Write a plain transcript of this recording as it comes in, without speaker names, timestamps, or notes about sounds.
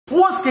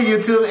What's good,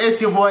 YouTube? It's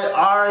your boy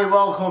Ari.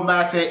 Welcome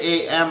back to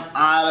AM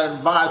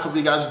Island Vibes. Hope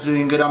you guys are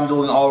doing good. I'm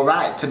doing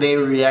alright. Today's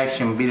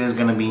reaction video is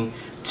gonna be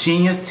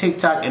genius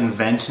TikTok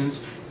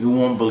inventions you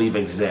won't believe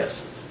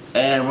exist.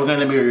 And we're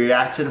gonna be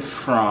reacting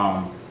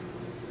from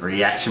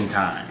reaction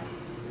time.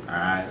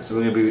 Alright, so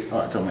we're gonna be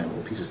I told my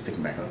little piece of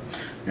sticking back up.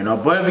 You know,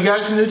 but if you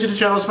guys are new to the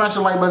channel, smash the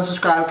like button,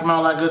 subscribe, comment,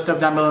 all that good stuff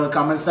down below in the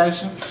comment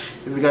section.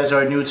 If you guys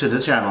are new to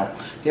the channel,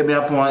 hit me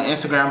up on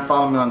Instagram,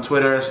 follow me on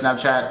Twitter,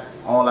 Snapchat,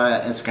 all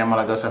that, Instagram, all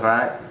that good stuff,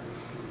 alright?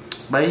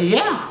 But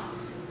yeah,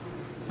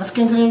 let's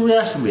get into the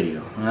reaction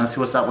video and let's see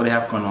what they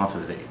have going on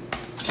today.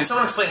 Can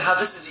someone explain how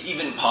this is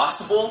even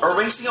possible?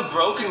 Erasing a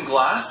broken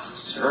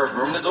glass? Sure,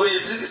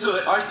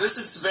 Alright, this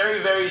is very,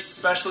 very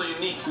special,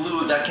 unique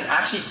glue that can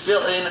actually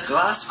fill in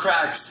glass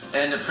cracks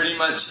and pretty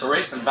much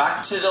erase them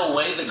back to the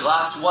way the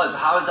glass was.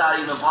 How is that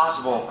even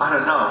possible? I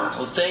don't know.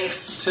 Well,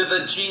 thanks to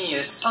the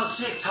genius of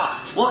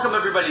TikTok. Welcome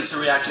everybody to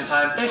Reaction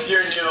Time. If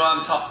you're new,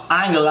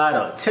 I ain't gonna lie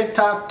though,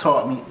 TikTok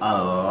taught me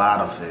a lot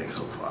of things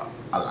so far.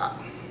 A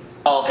lot.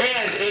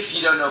 And if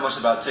you don't know much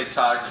about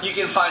TikTok, you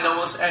can find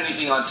almost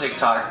anything on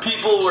TikTok.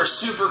 People who are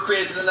super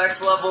creative to the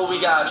next level. We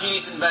got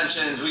genius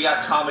inventions, we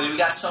got comedy, we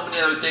got so many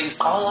other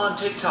things all on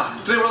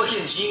TikTok. Today we're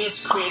looking at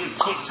genius creative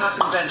TikTok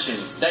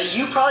inventions that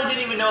you probably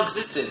didn't even know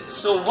existed.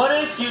 So what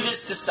if you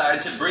just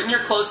decided to bring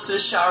your clothes to the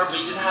shower but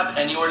you didn't have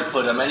anywhere to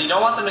put them and you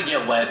don't want them to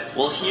get wet?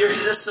 Well,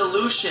 here's a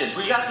solution.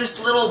 We got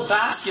this little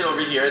basket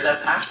over here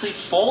that's actually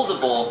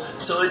foldable,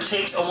 so it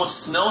takes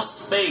almost no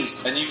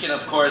space, and you can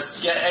of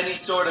course get any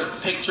sort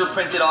of picture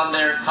printed on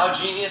there. How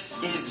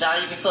genius is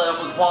that? You can fill it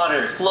up with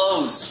water,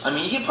 clothes. I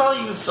mean, you can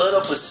probably even fill it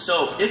up with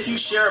soap. If you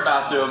share a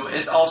bathroom,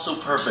 it's also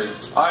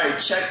perfect. Alright,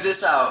 check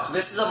this out.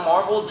 This is a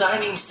marble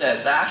dining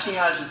set that actually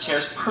has the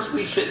chairs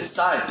perfectly fit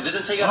inside. It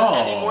doesn't take up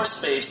any more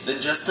space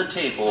than just the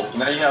table.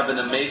 Now you have an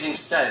amazing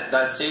set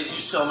that saves you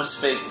so much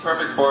space.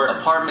 Perfect for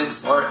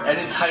apartments or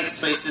any tight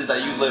spaces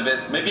that you live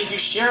in. Maybe if you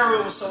share a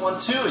room with someone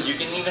too, you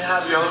can even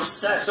have your own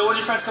set. So when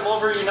your friends come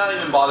over, you're not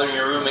even bothering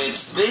your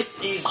roommates.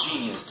 This is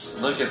genius.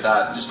 Look at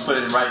that. Just put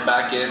it right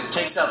back in.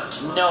 Takes up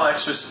no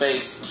extra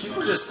space.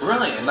 People are just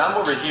brilliant. I'm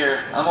over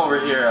here,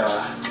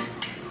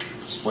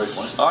 wait,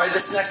 what? Alright,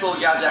 this next little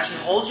gadget actually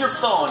holds your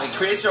phone and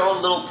creates your own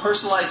little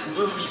personalized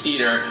movie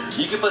theater.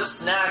 You can put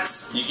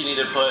snacks, you can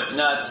either put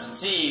nuts,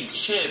 seeds,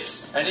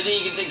 chips, anything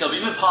you can think of,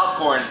 even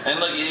popcorn. And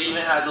look, it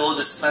even has a little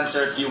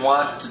dispenser if you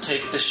want to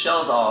take the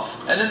shells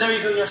off. And then there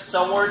you go, you have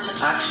somewhere to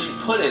actually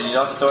put it. You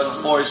don't have to throw it on the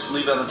floor, just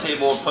leave it on the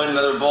table or put it in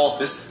another bowl.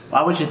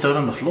 Why would you throw it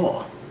on the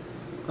floor?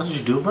 That's what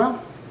you do, bro?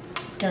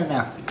 It's kind of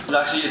nasty. It's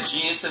actually a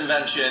genius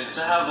invention to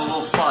have a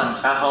little fun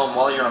at home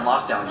while you're on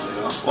lockdown, you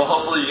know? Well,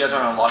 hopefully you guys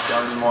aren't on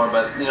lockdown anymore,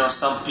 but, you know,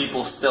 some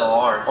people still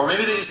are. Or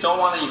maybe they just don't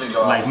want to even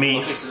go out. Like me.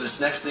 Okay, so this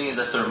next thing is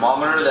a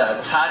thermometer that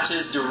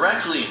attaches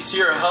directly to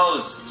your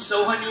hose.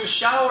 So when you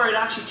shower, it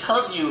actually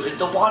tells you if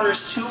the water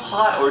is too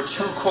hot or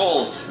too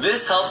cold.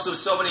 This helps with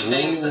so many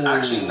things,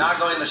 actually not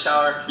going in the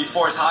shower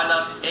before it's hot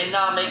enough and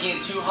not making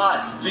it too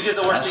hot. Because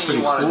the worst thing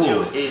you want to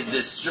do is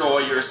destroy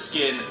your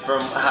skin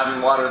from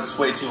having water that's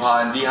way too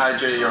hot and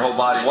dehydrate your whole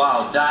body.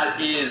 Wow,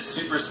 that is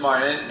super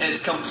smart, and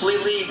it's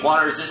completely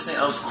water resistant,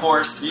 of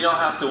course. You don't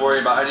have to worry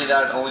about any of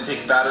that, it only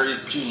takes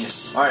batteries.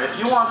 Genius. Alright, if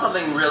you want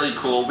something really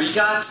cool, we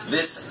got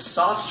this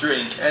soft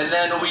drink, and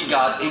then we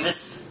got a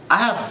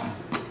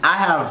I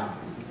have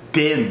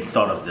been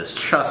thought of this,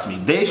 trust me.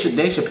 They should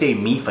pay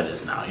me for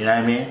this now, you know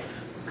what I mean?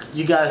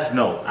 You guys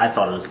know, I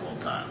thought of this a long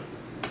time.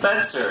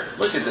 Dispenser.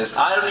 Look at this.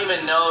 I don't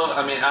even know,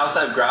 I mean,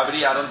 outside of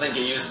gravity, I don't think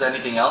it uses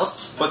anything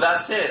else. But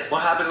that's it.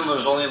 What happens when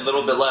there's only a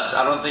little bit left?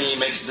 I don't think it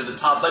makes it to the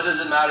top, but it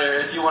doesn't matter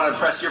if you want to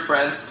impress your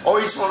friends or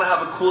you just want to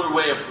have a cooler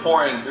way of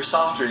pouring your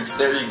soft drinks.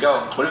 There you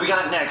go. What do we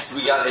got next?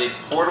 We got a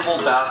portable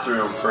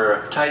bathroom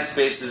for tight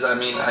spaces. I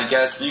mean, I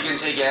guess you can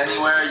take it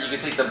anywhere. You can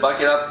take the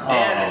bucket up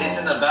and it's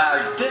in a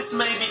bag. This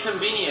may be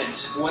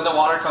convenient when the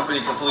water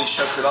company completely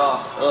shuts it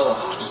off.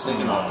 Ugh, just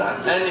thinking about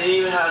that. And it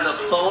even has a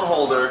phone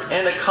holder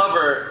and a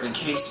cover in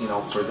case, you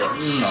know, for the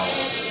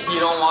you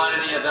don't want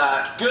any of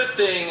that. Good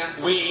thing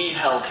we eat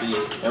healthy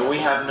and we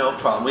have no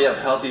problem. We have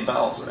healthy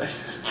bowels, right?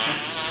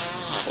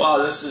 Wow,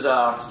 this is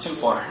it's too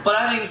far. But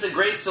I think it's a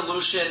great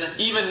solution,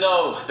 even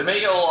though it may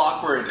get a little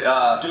awkward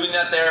doing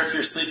that there if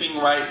you're sleeping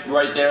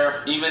right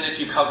there, even if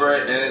you cover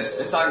it, and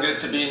it's not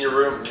good to be in your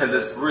room because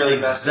it's really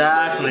messy.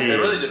 It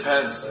really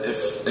depends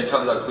if it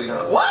comes out clean or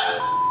not.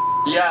 What?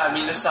 Yeah, I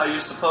mean, this is how you're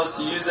supposed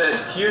to use it.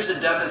 Here's a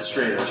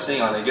demonstrator.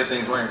 Sitting on it. Good thing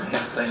he's wearing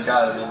pants, thank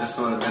God. I mean, this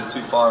would have been too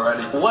far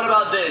already. What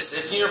about this?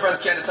 If you and your friends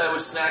can't decide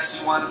which snacks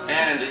you want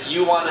and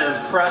you want to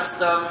impress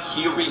them,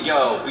 here we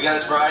go. We got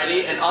this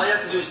variety, and all you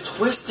have to do is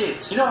twist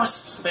it. You know how much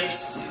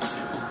space it is?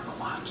 A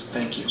lot.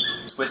 Thank you.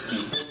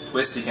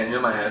 Twisty, can you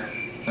in my head?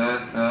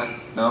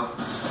 No?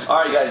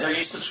 Alright guys, are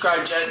you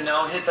subscribed yet?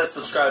 No? Hit that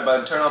subscribe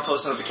button, turn on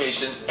post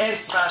notifications, and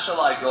smash a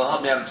like. It'll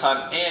help me out a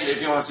ton. And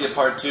if you want to see a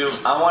part 2,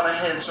 I want to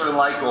hit a certain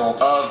like goal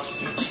of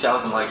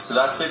 50,000 likes. So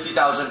that's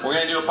 50,000. We're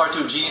going to do a part 2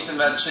 of Genius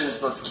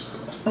Inventions. Let's keep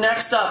going.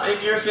 Next up,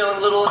 if you're feeling a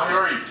little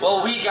hurry,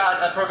 well, we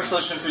got a perfect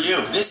solution for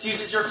you. This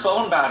uses your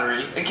phone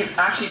battery and can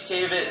actually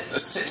save it. It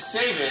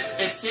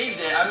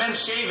saves it. I meant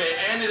shave it,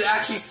 and it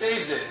actually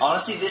saves it.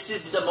 Honestly, this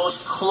is the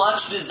most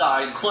clutch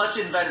design, clutch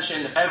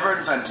invention ever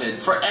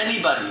invented for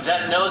anybody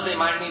that knows they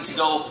might need to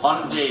go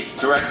on a date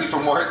directly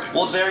from work.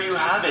 Well, there you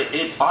have it.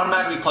 It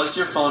automatically plugs to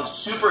your phone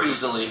super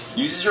easily,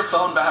 uses your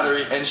phone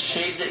battery, and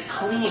shaves it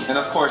clean. And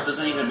of course,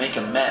 doesn't even make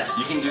a mess.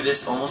 You can do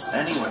this almost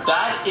anywhere.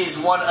 That is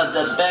one of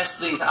the best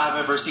things I've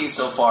ever seen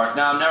so far.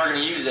 Now, I'm never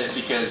going to use it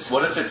because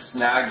what if it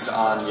snags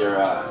on your...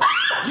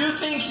 You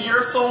think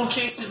your phone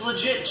case is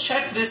legit?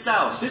 Check this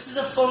out. This is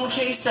a phone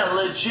case that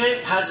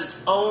legit has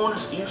its own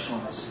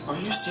earphones. Are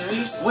you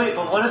serious? Wait,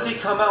 but what if they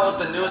come out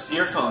with the newest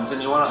earphones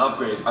and you want to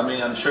upgrade? I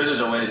mean, I'm sure there's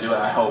a way to do it,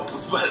 I hope.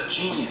 But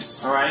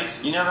genius, alright?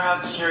 You never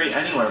have to carry it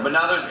anywhere. But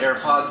now there's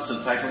AirPods,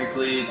 so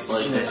technically it's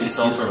like, it's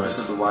all purpose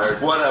of the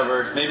wired.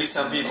 Whatever. Maybe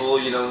some people,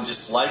 you know,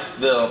 just like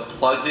the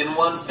plugged-in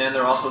ones, and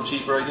they're also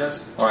cheaper, I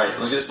guess. Alright,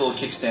 look at this little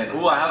kickstand.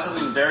 Ooh, I have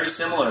something very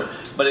similar,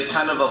 but it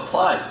kind of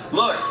applies.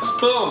 Look,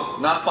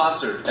 boom, not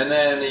sponsored. And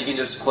then you can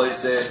just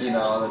place it, you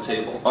know, on the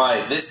table.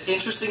 Alright, this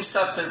interesting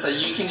substance that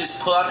you can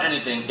just put on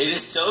anything. It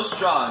is so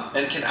strong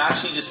and can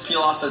actually just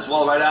peel off as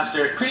well right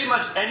after. Pretty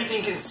much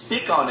anything can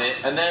stick on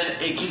it, and then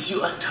it gives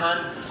you a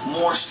ton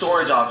more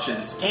storage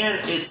options. And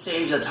it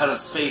saves a ton of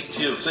space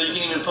too. So you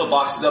can even put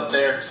boxes up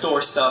there,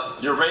 store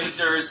stuff, your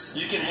razors,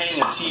 you can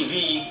hang a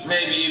TV,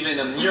 maybe even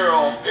a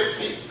mural. This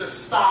needs to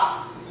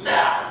stop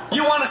now.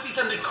 You want to see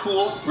something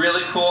cool?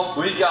 Really cool?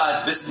 We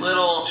got this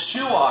little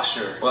shoe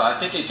washer. Well, I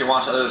think it can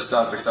wash other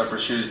stuff except for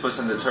shoes. Put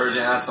some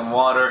detergent, add some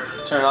water,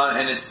 turn it on,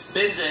 and it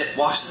spins it,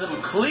 washes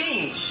them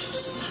clean.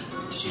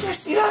 Did you guys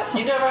see that?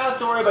 You never have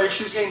to worry about your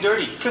shoes getting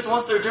dirty, because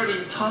once they're dirty,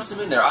 you toss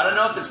them in there. I don't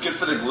know if it's good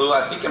for the glue.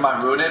 I think it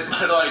might ruin it,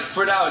 but like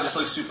for now, it just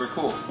looks super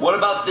cool. What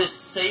about this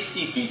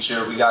safety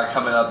feature we got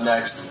coming up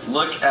next?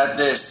 Look at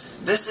this.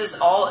 This is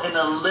all in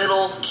a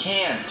little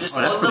can. Just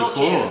a little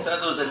can instead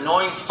of those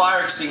annoying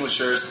fire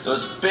extinguishers,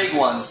 those big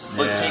ones,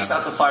 but it takes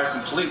out the fire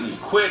completely.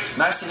 Quick,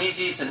 nice and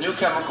easy. It's a new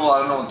chemical. I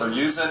don't know what they're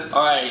using.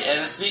 Alright,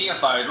 and speaking of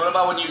fires, what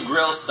about when you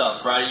grill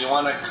stuff, right? You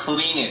want to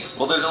clean it.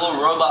 Well, there's a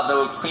little robot that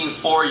will clean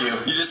for you.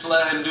 You just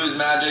let him do his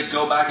magic,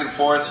 go back and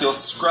forth. He'll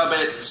scrub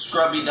it,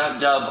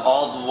 scrubby-dub-dub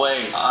all the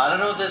way. I don't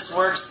know if this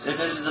works, if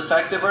this is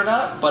effective or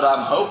not, but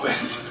I'm hoping.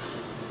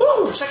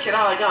 Woo! Check it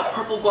out. I got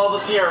purple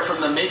guava pear from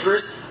the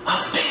makers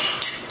of Bang.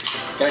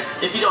 Guys,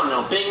 if you don't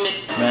know, Bang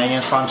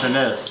and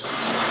Fontaines.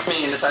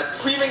 Okay,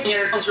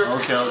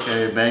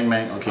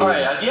 bang. Okay.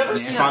 Alright, have you ever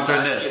seen a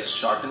knife get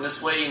sharpened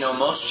this way? You know,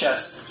 most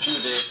chefs do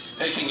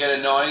this. It can get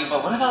annoying,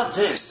 but what about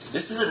this?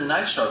 This is a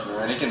knife sharpener,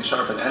 and it can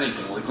sharpen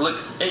anything. Like, look,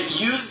 it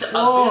used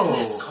a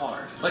business card.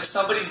 Like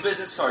somebody's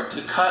business card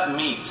to cut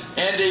meat,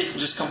 and it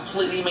just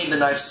completely made the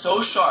knife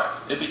so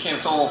sharp it became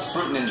its own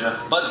fruit ninja.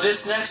 But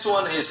this next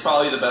one is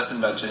probably the best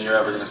invention you're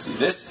ever gonna see.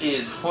 This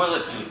is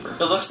toilet paper.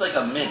 It looks like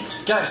a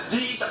mint. Guys,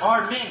 these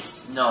are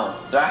mints. No,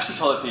 they're actually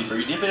toilet paper.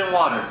 You dip it in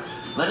water,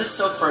 let it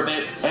soak for a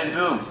bit, and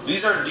boom.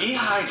 These are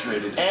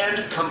dehydrated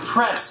and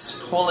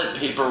compressed toilet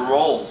paper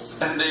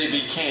rolls. And they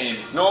became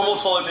normal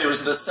toilet paper.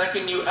 So the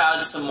second you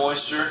add some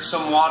moisture,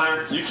 some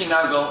water, you can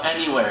now go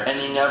anywhere.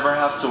 And you never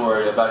have to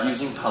worry about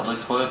using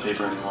public toilet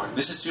paper anymore.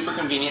 This is super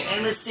convenient,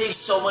 and it saves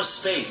so much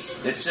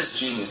space. It's just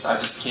genius. I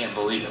just can't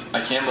believe it. I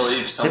can't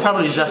believe someone... They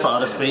probably use that for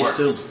other space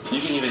too.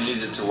 You can even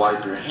use it to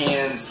wipe your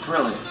hands.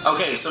 Brilliant.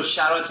 Okay, so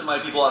shout out to my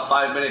people at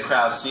 5 Minute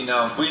Crafts. You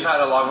know, we've had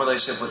a long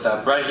relationship with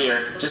them. Right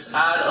here, just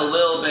add a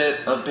little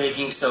bit of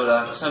baking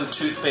soda, some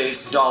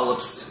toothpaste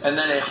dollops, and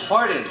then it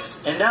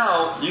hardens. And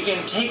now you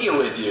can take it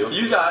with you.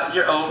 You got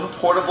your own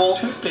portable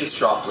toothpaste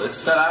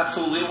droplets that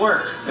absolutely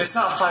work. It's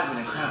not 5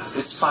 Minute Crafts,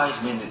 it's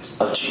 5 minutes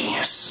of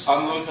genius.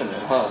 I'm losing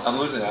it, huh? I'm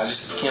losing it. I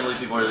just can't believe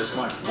people are this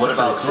smart. What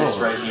about this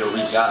right here?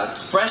 We got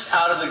fresh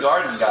out of the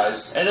garden,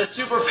 guys, and a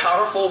super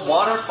powerful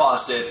water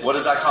faucet. What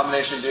does that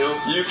combination do?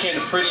 You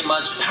can pretty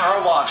much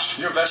power wash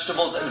your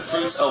vegetables and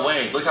fruits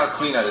away. Look how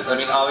clean that is. I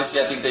mean,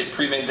 obviously I think they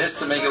pre-made this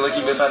to make it look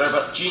even better,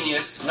 but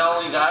genius. Not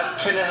only that,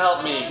 couldn't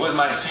help me with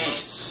my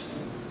face.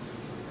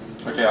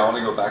 Okay, I want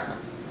to go back now.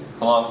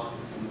 Hello?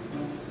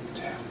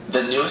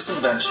 The newest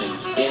invention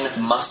in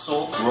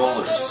muscle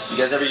rollers. You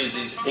guys ever use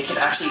these? It can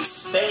actually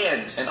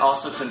expand and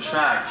also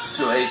contract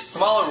to a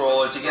smaller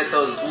roller to get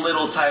those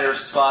little tighter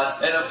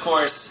spots, and of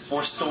course,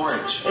 for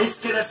storage.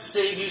 It's gonna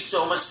save you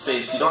so much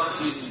space. You don't have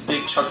to use these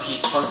big chunky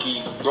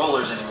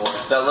rollers anymore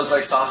that look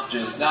like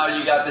sausages. Now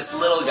you got this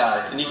little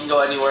guy, and you can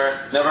go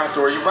anywhere, never have to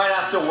worry. Right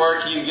after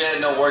work, you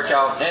get no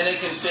workout, and it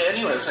can fit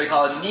anywhere. It's like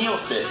called a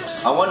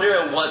Neofit. I wonder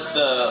what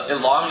the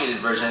elongated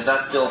version, if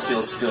that still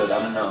feels good. I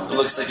don't know. It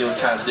looks like it would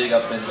kind of dig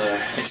up in there.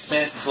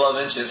 Expands to 12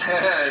 inches.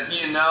 If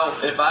you know,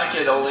 if I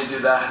could only do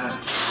that.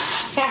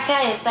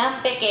 Jaja es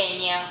tan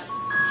pequeña.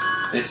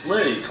 It's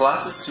literally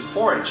collapses to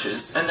 4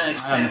 inches and then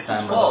expands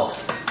to 12.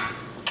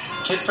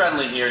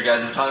 kid-friendly here,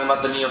 guys. We're talking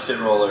about the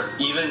NeoFit roller.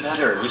 Even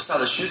better, we saw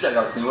the shoes that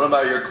got clean. What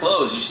about your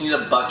clothes? You just need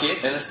a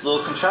bucket and this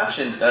little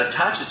contraption that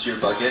attaches to your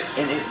bucket,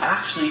 and it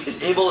actually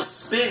is able to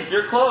spin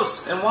your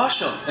clothes and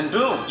wash them. And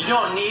boom, you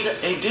don't need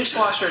a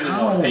dishwasher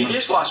anymore. Oh. A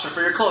dishwasher for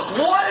your clothes.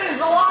 What is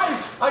the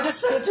life? I just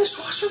said a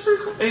dishwasher for your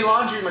clothes. A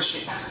laundry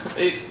machine.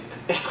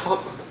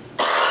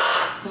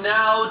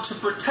 Now, to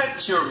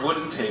protect your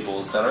wooden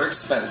tables that are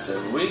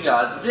expensive, we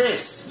got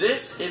this.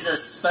 This is a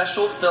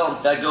special film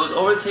that goes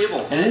over the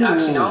table. And it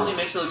actually not only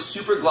makes it look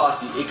super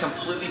glossy, it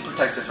completely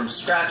protects it from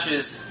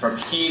scratches, from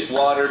heat,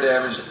 water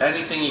damage,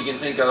 anything you can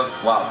think of.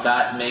 Wow,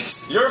 that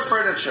makes your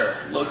furniture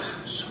look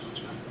so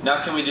much better.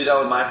 Now, can we do that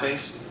with my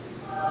face?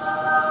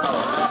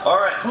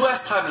 Alright, who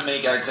has time to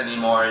make eggs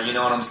anymore? You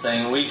know what I'm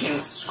saying? We can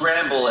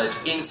scramble it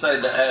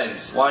inside the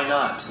eggs. Why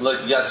not?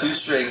 Look, you got two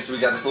strings, we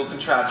got this little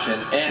contraption,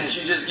 and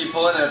you just keep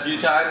pulling it a few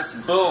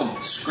times, boom,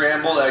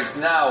 scrambled eggs.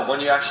 Now, when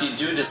you actually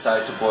do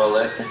decide to boil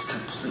it, it's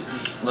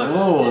completely, look.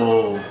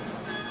 Whoa.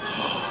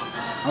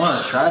 I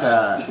want to try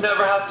that. You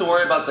never have to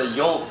worry about the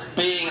yolk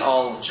being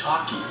all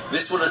chalky.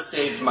 This would have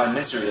saved my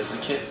misery as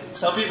a kid.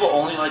 Some people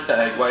only like the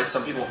egg white,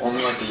 some people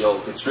only like the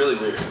yolk. It's really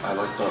weird. I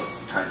like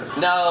both, kind of.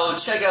 Now,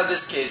 check out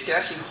this case. It can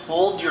actually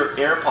hold your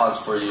AirPods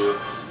for you,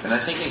 and I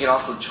think it can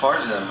also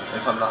charge them,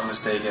 if I'm not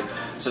mistaken.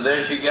 So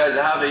there you guys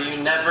have it.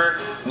 You never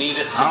need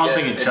it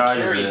to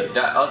carry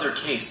that other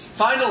case.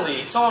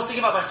 Finally, someone's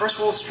thinking about my first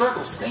world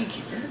struggles. Thank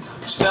you very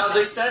much. Now,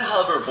 they said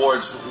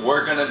hoverboards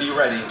were going to be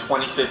ready in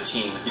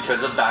 2015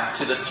 because of Back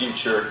to the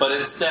Future, but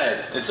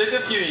instead, it took a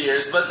few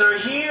years, but they're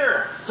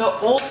here! The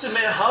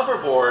ultimate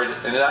hoverboard,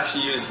 and it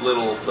actually used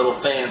little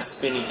fan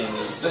spinny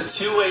thingies. The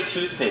two-way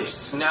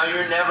toothpaste. Now,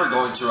 you're never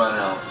going to run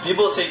out.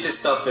 People take this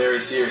stuff very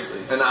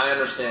seriously, and I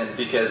understand,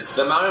 because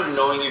the amount of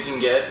knowing you can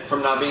get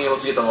from not being able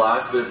to get the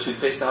last bit of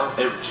toothpaste out,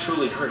 it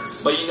truly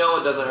hurts. But you know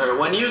it doesn't hurt.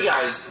 When you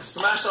guys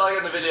smash the like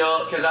on the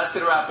video, because that's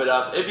going to wrap it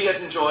up. If you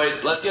guys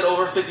enjoyed, let's get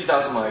over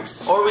 50,000 likes.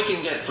 Or we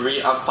can get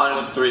 3. I'm fine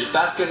with 3.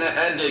 That's going to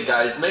end it,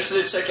 guys. Make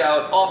sure to check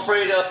out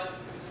Alfredo.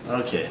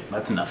 Okay,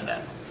 that's enough of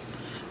that.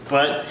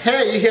 But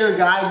hey, you hear the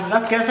guy,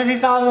 let's get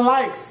 50,000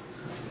 likes.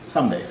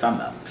 Someday.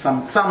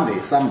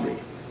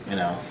 You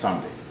know,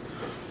 someday.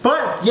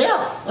 But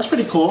yeah, that's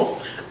pretty cool.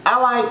 I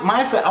like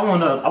my,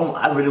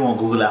 I really want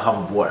to Google that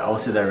hoverboard. I want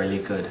to see if that really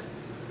could.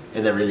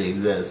 If that really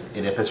exists.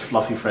 And if it's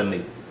fluffy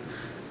friendly.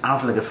 I don't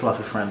feel like it's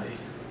fluffy friendly.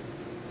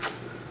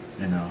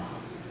 You know.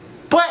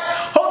 But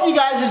hope you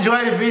guys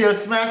enjoyed the video.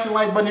 Smash the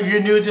like button if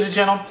you're new to the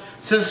channel.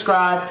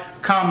 Subscribe,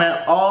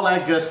 comment, all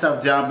that good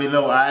stuff down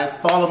below, alright?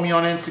 Follow me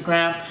on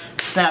Instagram,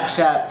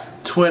 Snapchat,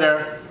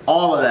 Twitter,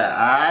 all of that,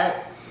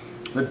 alright?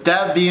 With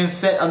that being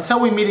said, until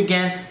we meet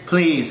again,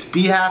 please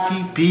be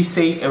happy, be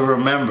safe, and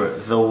remember,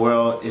 the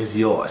world is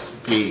yours.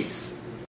 Peace.